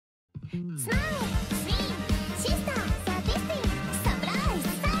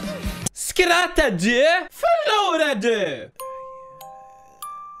Skratta du! Förlora du!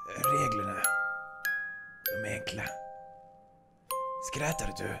 Reglerna. De är enkla.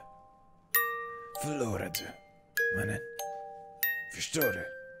 Skrattar du? Förlorar du. Mannen. Förstår du?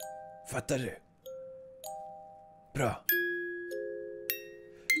 Fattar du? Bra.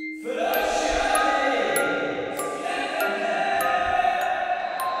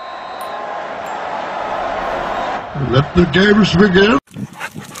 Let the games begin.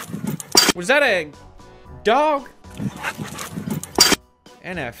 Was that a dog?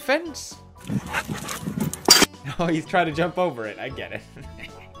 And a fence? Oh, he's trying to jump over it. I get it.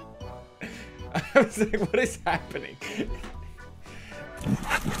 I was like, what is happening?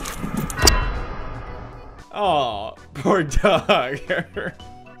 Oh, poor dog.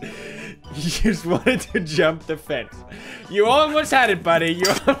 You just wanted to jump the fence. You almost had it, buddy. You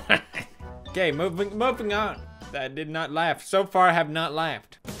Okay, moving on. I did not laugh. So far, I have not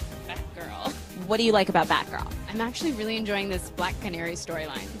laughed. Batgirl. What do you like about Batgirl? I'm actually really enjoying this Black Canary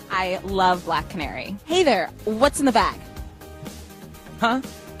storyline. I love Black Canary. Hey there, what's in the bag? Huh?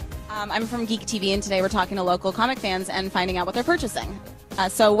 I'm from Geek TV, and today we're talking to local comic fans and finding out what they're purchasing.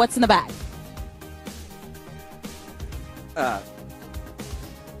 So what's in the bag?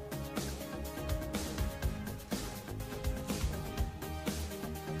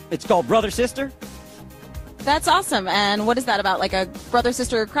 It's called Brother Sister? That's awesome. And what is that about, like a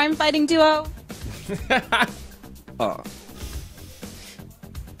brother-sister crime-fighting duo?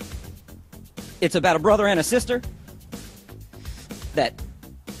 It's about a brother and a sister that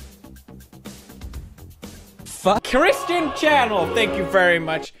fuck. Christian channel, thank you very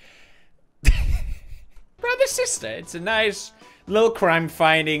much. Brother sister, it's a nice little crime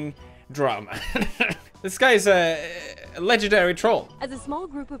fighting drama. This guy's a legendary troll. As a small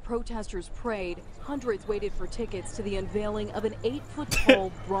group of protesters prayed, hundreds waited for tickets to the unveiling of an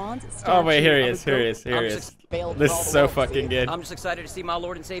 8-foot-tall bronze statue. Oh wait, here he is, here he is, here he is. This is so fucking good. I'm just excited to see my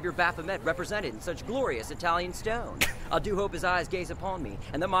Lord and Savior Baphomet represented in such glorious Italian stone. I do hope his eyes gaze upon me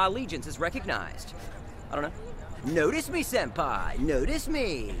and that my allegiance is recognized. I don't know. Notice me, senpai. Notice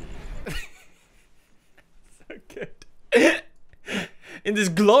me. So good. In this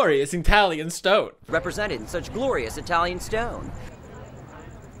glorious Italian stone. Represented in such glorious Italian stone.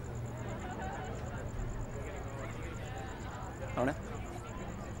 I don't know.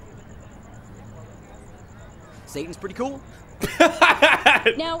 Satan's pretty cool.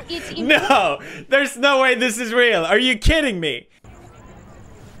 Now, it's No, there's no way this is real. Are you kidding me?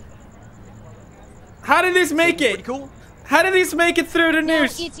 How did this make it? Pretty cool. How did this make it through the now,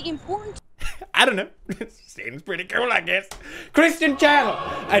 news? it's important. I don't know. Seems pretty cool, I guess. Christian channel.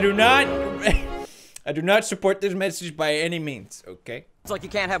 I do not support this message by any means. Okay. It's like you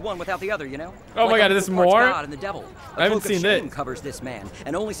can't have one without the other, you know? Oh my Like God, a is this equal parts more? God and the devil. I haven't seen shame this. Covers this man,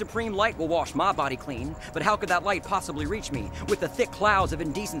 and only supreme light will wash my body clean. But how could that light possibly reach me with the thick clouds of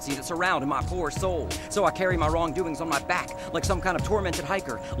indecency that surround my poor soul? So I carry my wrongdoings on my back like some kind of tormented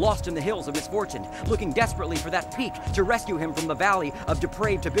hiker, lost in the hills of misfortune, looking desperately for that peak to rescue him from the valley of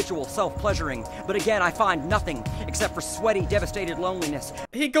depraved habitual self-pleasuring. But again, I find nothing except for sweaty, devastated loneliness.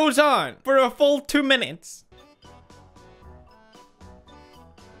 He goes on for a full 2 minutes.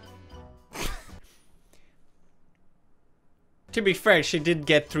 To be fair, she did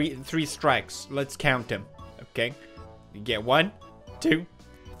get three strikes. Let's count them. Okay. You get 1, 2,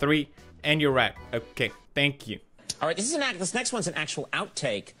 3, and you're right. Okay. Thank you. All right, this next one's an actual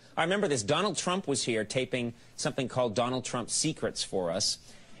outtake. I remember this. Donald Trump was here taping something called Donald Trump Secrets for us.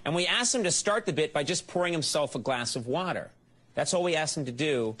 And we asked him to start the bit by just pouring himself a glass of water. That's all we asked him to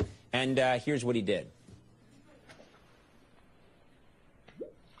do. And here's what he did.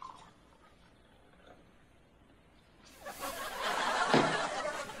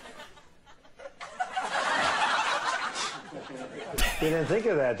 You didn't think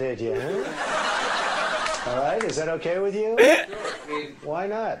of that, did you, huh? All right, is that okay with you? Why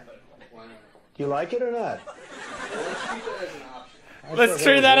not? Do you like it or not? Let's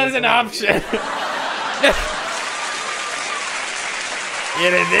treat that as an option. You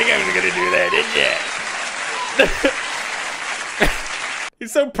didn't think I was gonna do that, did you?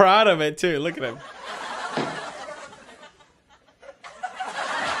 He's so proud of it too. Look at him.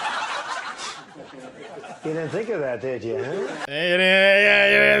 You didn't think of that, did you, huh?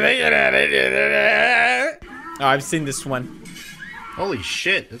 Oh, I've seen this one. Holy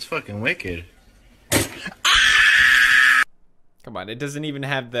shit, that's fucking wicked. Come on, it doesn't even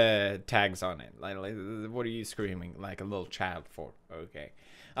have the tags on it. Like, what are you screaming like a little child for? Okay.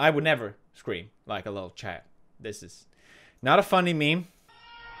 I would never scream like a little child. This is not a funny meme.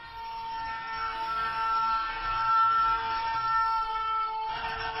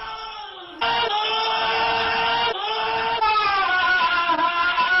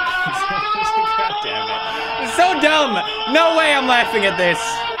 dumb! No way I'm laughing at this!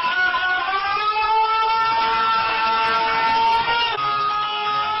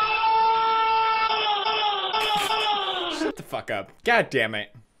 Shut the fuck up. God damn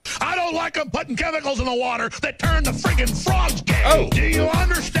it. I don't like them putting chemicals in the water that turn the friggin' frogs gay. Oh. Do you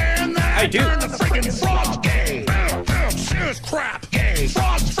understand that? I do. Turn the friggin' frogs gay. Serious crap. Gay.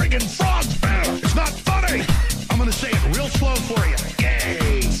 Frogs, friggin' frogs. It's not funny. I'm gonna say it real slow for you.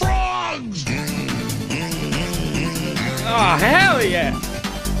 Gay. Frogs. Oh, hell yeah.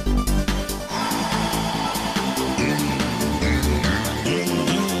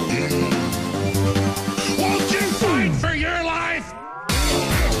 Won't you fight for your life?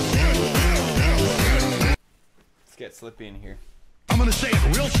 Let's get Slippy in here. I'm gonna say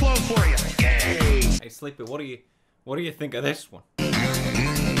it real slow for you. Gay. Hey Slippy, what do you think of this one?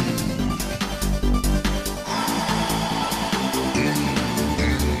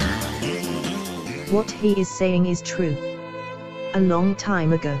 What he is saying is true. A long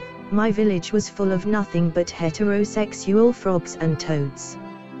time ago, my village was full of nothing but heterosexual frogs and toads.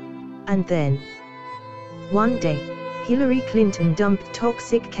 And then, one day, Hillary Clinton dumped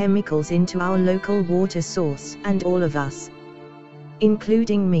toxic chemicals into our local water source, and all of us,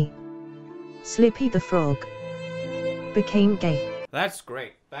 including me, Slippy the frog, became gay. That's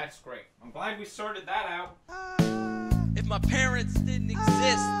great. That's great. I'm glad we sorted that out. If my parents didn't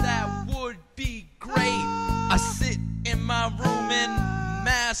exist, that would be great. I sit in my room and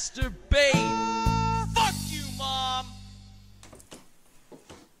masturbate. Fuck you, Mom!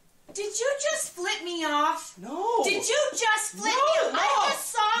 Did you just flip me off? No! Did you just flip me off? Mom! I just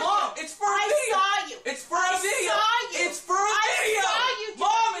saw you. Mom, it's for a video! I saw you. It's for a video! I saw you. It's for a video! I saw you.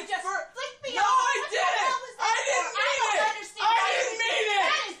 Mom, You it's just for... flicked me No, off. I What the didn't! hell was that I didn't for? mean I don't it! understand. I didn't mean it!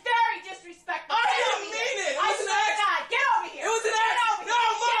 That is very disrespectful. I Get didn't over mean here. it! It I was an swear to accident. God, get over here. It was an Get accident. over No,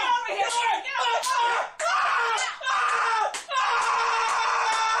 here. Mom! Get over here. Get over here.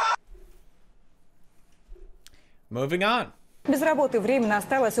 Moving on. Без работы временно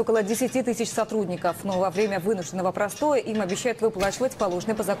осталось около 10 тысяч сотрудников, но во время вынужденного простоя им обещают выплачивать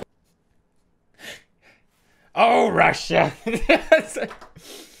положенные по закону. Oh, Russia!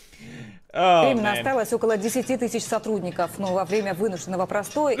 Oh, Временно man. осталось около 10 тысяч сотрудников, но во время вынужденного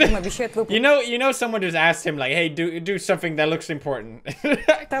простоя им обещают выплачивать... You know, someone just asked him, like, hey, do something that looks important.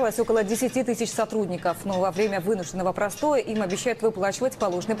 Осталось около 10 тысяч сотрудников, но во время вынужденного простоя им обещают выплачивать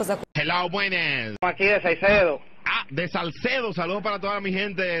положенные по закону. Hello, buenas. Aquí de Salcedo. Ah, de Salcedo. Saludos para toda mi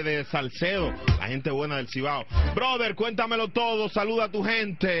gente de Salcedo. La gente buena del Cibao. Brother, cuéntamelo todo. Saluda a tu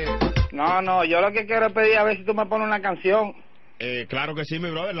gente. No, yo lo que quiero es pedir a ver si tú me pones una canción. Claro que sí, mi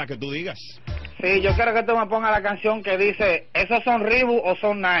brother, la que tú digas. Sí, yo quiero que tú me pongas la canción que dice, ¿esos son Reebok o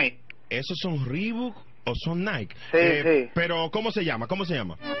son Nike? ¿Esos son Reebok o son Nike? Sí. Pero, ¿cómo se llama? ¿Cómo se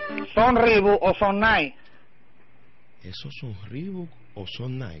llama? ¿Son Reebok o son Nike? ¿Esos son Reebok o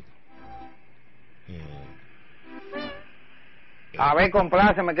son Nike? A ver,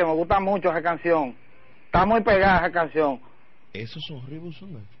 compláceme, que me gusta mucho esa canción. Está muy pegada esa canción. ¿Esos son Reebok o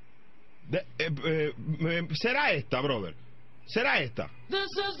son Nike? ¿Será esta, brother? ¿Será esta? Esa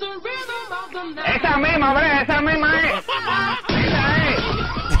misma, bre, esa misma es. Esa es.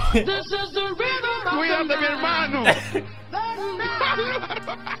 Cuídate, mi hermano.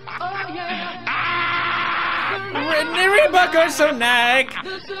 Reebok or so Nike.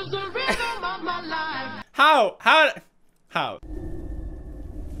 How?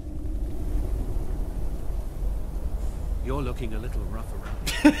 You're looking a little rough around.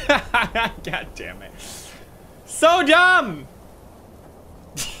 God damn it. So dumb!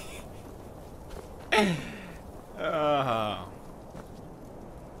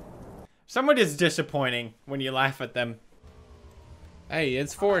 Someone is disappointing when you laugh at them. Hey,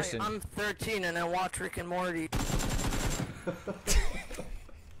 it's Forsen. I'm 13 and I watch Rick and Morty.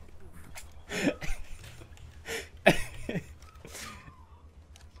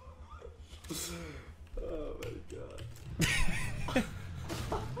 Oh my god.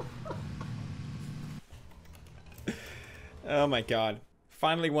 Oh my god.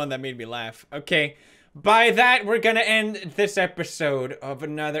 Finally one that made me laugh. Okay. By that, we're gonna end this episode of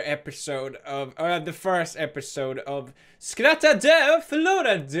another episode of, the first episode of Skrattade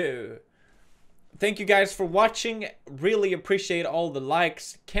Förlorade. Thank you guys for watching. Really appreciate all the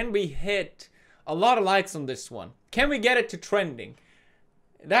likes. Can we hit a lot of likes on this one? Can we get it to trending?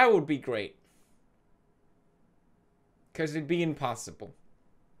 That would be great. Because it'd be impossible.